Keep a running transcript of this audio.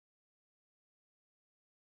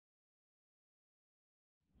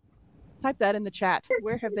Type that in the chat.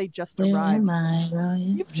 Where have they just Where arrived? am I?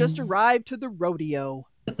 You've just arrived to the rodeo.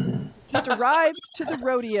 Just arrived to the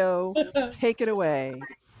rodeo. Take it away.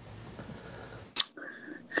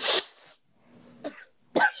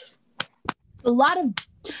 It's a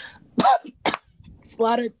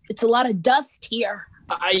lot of dust here.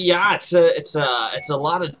 Yeah, it's a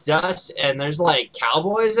lot of dust, and there's like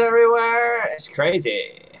cowboys everywhere. It's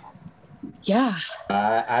crazy. Yeah.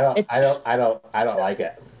 I don't like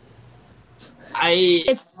it.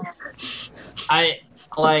 I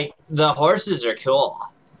like the horses are cool.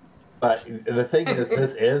 But the thing is,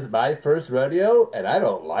 this is my first rodeo, and I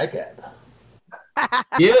don't like it.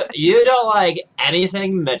 You don't like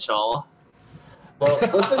anything, Mitchell. Well,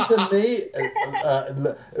 listen to me,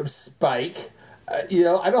 Spike. I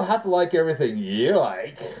don't have to like everything you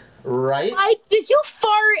like, right? Did you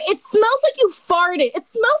fart? It smells like you farted. It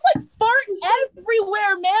smells like fart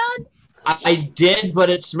everywhere, man. I did,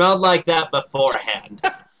 but it smelled like that beforehand.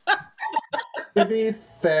 To be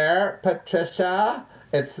fair, Patricia,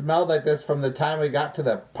 it smelled like this from the time we got to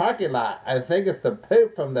the parking lot. I think it's the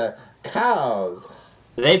poop from the cows.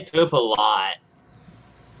 They poop a lot.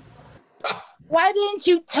 Why didn't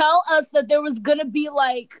you tell us that there was gonna be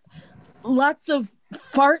like lots of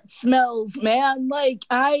fart smells, man? Like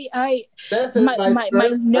This is my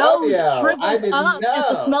nose rodeo. shriveled up at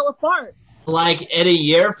the smell of fart. Like in a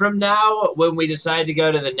year from now, when we decide to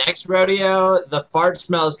go to the next rodeo, the fart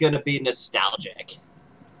smell is going to be nostalgic.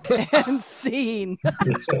 And scene. I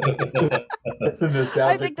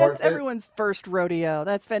think that's everyone's first rodeo.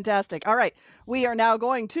 That's fantastic. All right. We are now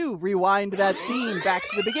going to rewind that scene back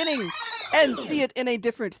to the beginning and see it in a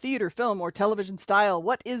different theater, film, or television style.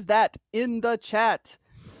 What is that in the chat?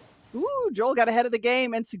 Ooh, Joel got ahead of the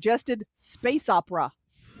game and suggested space opera.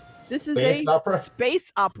 This is a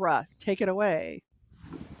space opera. Take it away.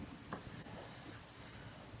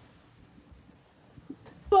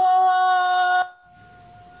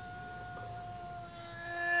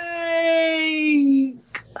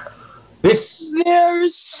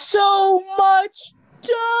 There's so much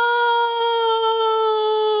dust.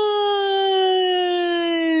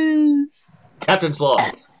 Captain's log.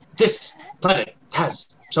 This planet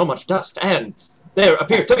has so much dust, and there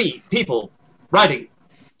appear to be people riding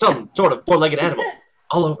some sort of four-legged animal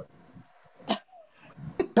all over.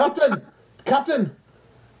 Captain,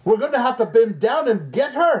 we're going to have to bend down and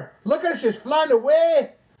get her. Look at her, she's flying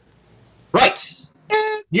away. Right.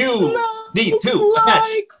 You need to attach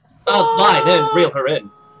a line and reel her in.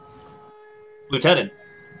 Lieutenant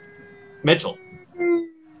Mitchell.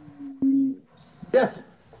 Yes,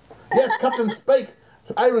 Captain Spike.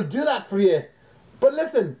 I will do that for you. But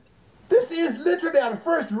listen, this is literally our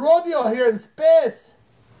first rodeo here in space.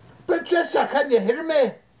 Patricia, can you hear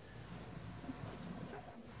me?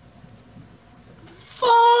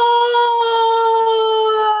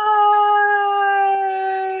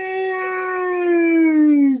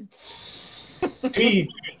 He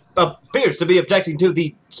appears to be objecting to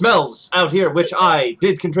the smells out here, which I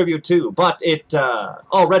did contribute to, but it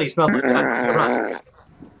already smelled like that.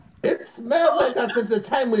 It smelled like that since the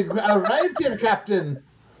time we arrived here, Captain.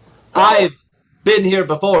 I've been here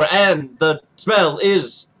before, and the smell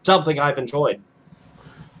is something I've enjoyed.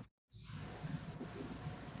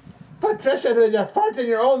 Patricia, did you fart in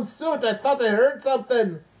your own suit? I thought I heard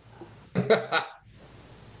something.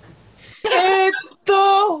 It's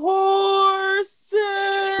the horses.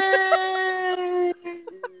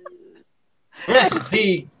 Yes,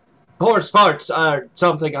 the horse farts are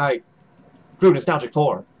something I grew nostalgic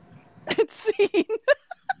for. It's seen.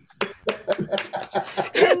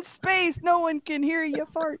 In space, no one can hear you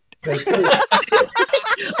fart.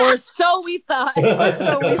 Or so we thought. Or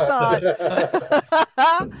so we thought.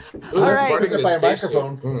 All right. By a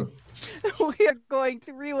microphone. We are going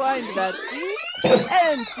to rewind that scene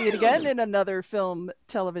and see it again in another film,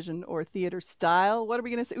 television, or theater style. What are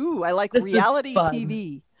we going to say? Ooh, I like reality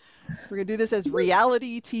TV. We're going to do this as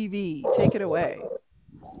reality TV. Take it away.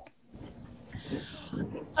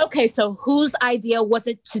 Okay, so whose idea was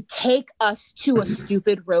it to take us to a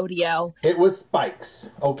stupid rodeo? It was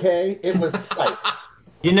Spike's, okay? It was Spike's.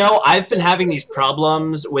 You know, I've been having these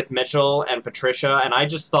problems with Mitchell and Patricia, and I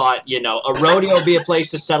just thought, a rodeo would be a place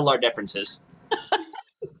to settle our differences.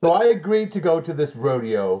 So I agreed to go to this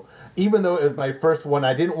rodeo. Even though it was my first one,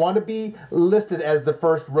 I didn't want to be listed as the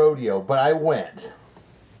first rodeo, but I went.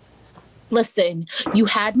 Listen, you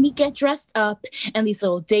had me get dressed up and these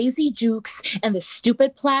little Daisy Jukes and this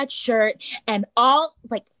stupid plaid shirt and all,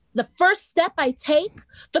 like, the first step I take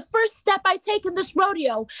in this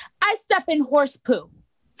rodeo, I step in horse poo.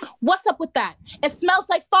 What's up with that? It smells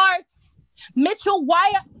like farts. Mitchell,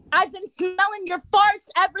 why I've been smelling your farts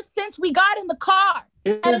ever since we got in the car.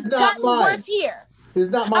 It and is it's not gotten mine. worse here. It's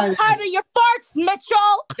not mine. I'm tired of your farts,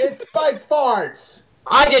 Mitchell. It's Spike's farts.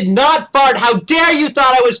 I did not fart. How dare you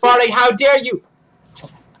thought I was farting? How dare you?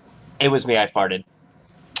 It was me. I farted.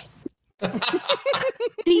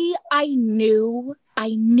 See, I knew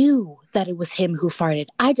that it was him who farted.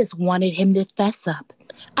 I just wanted him to fess up.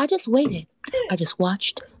 I just waited. I just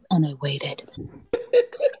watched and I waited.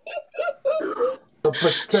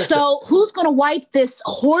 So who's gonna wipe this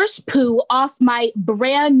horse poo off my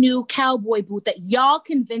brand new cowboy boot that y'all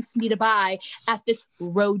convinced me to buy at this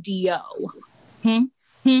rodeo?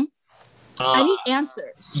 I need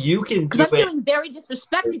answers. You can do because I'm it. feeling very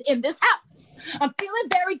disrespected in this house. I'm feeling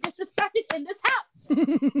very disrespected in this house.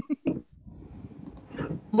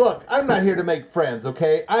 Look, I'm not here to make friends,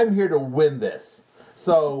 okay? I'm here to win this.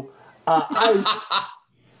 So,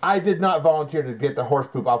 I did not volunteer to get the horse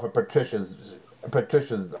poop off of Patricia's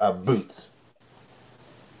boots.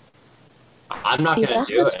 I'm not going to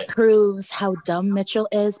do That it. just proves how dumb Mitchell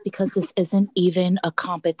is because this isn't even a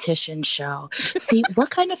competition show. See, what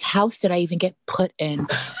kind of house did I even get put in?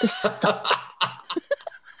 This sucks.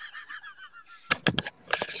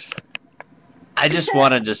 I just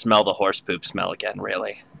wanted to smell the horse poop smell again,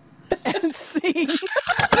 really. And see.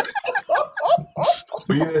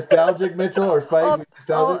 Were you nostalgic, Mitchell, or Spike? Were you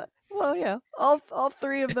nostalgic? Well, yeah. All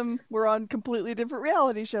three of them were on completely different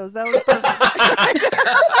reality shows. That was perfect.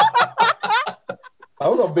 I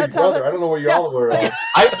was on Big Brother. I don't know where y'all were on.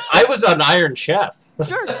 I was on Iron Chef.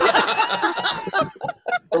 Sure.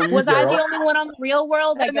 Was I the only one on the Real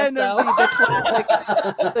World? I guess so. The classic,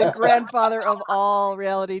 the grandfather of all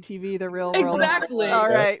reality TV, the Real World. Exactly. All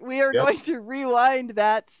right, we are going to rewind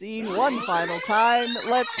that scene one final time.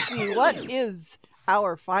 Let's see, what is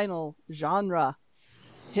our final genre?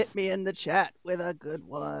 Hit me in the chat with a good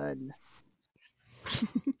one.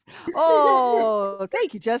 Oh,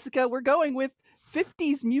 thank you, Jessica. We're going with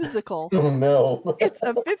 50s musical. Oh, no. It's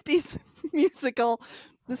a 50s musical.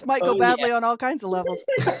 This might go badly on all kinds of levels.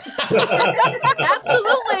 Absolutely.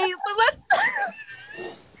 But let's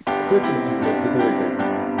 50s musical specifically.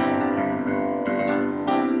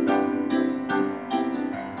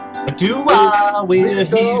 We're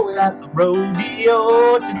here at the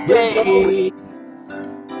rodeo today.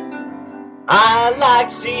 I like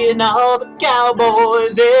seeing all the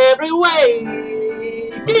cowboys every way.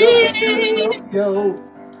 Rodeo.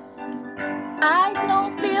 I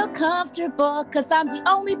don't feel comfortable because I'm the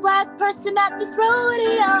only black person at this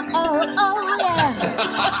rodeo. Oh, yeah.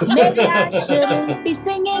 Maybe I shouldn't be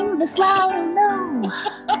singing this loud or no.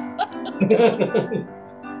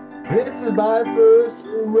 This is my first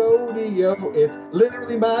rodeo. It's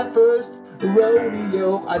literally my first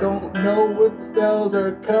rodeo. I don't know if the spells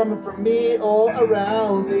are coming from me or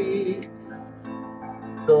around me.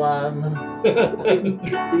 So I'm waiting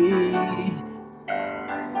to see.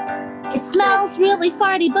 It smells really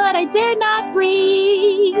farty, but I dare not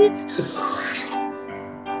breathe.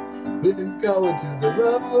 We're going to the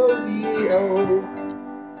rodeo.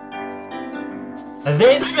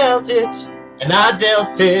 They smelt it, and I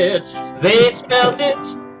dealt it. They smelt it,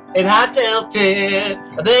 and I dealt it.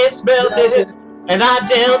 They smelt it, and I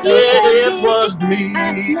dealt it. It was me.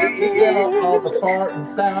 Get all the farting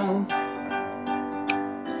sounds.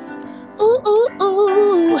 Ooh, ooh,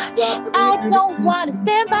 ooh. I don't want to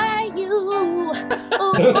stand by you. Ooh,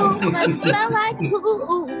 ooh, 'cause you smell like ooh,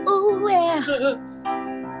 ooh, ooh, yeah.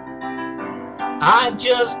 I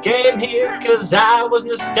just came here because I was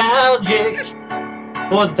nostalgic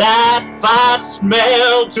for that fine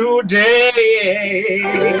smell today.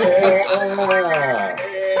 Yeah.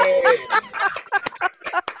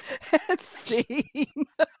 Scene.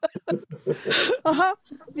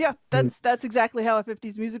 Yeah, that's exactly how a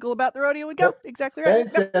 50s musical about the rodeo would go. Exactly right.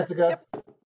 Thanks, Jessica. Yep.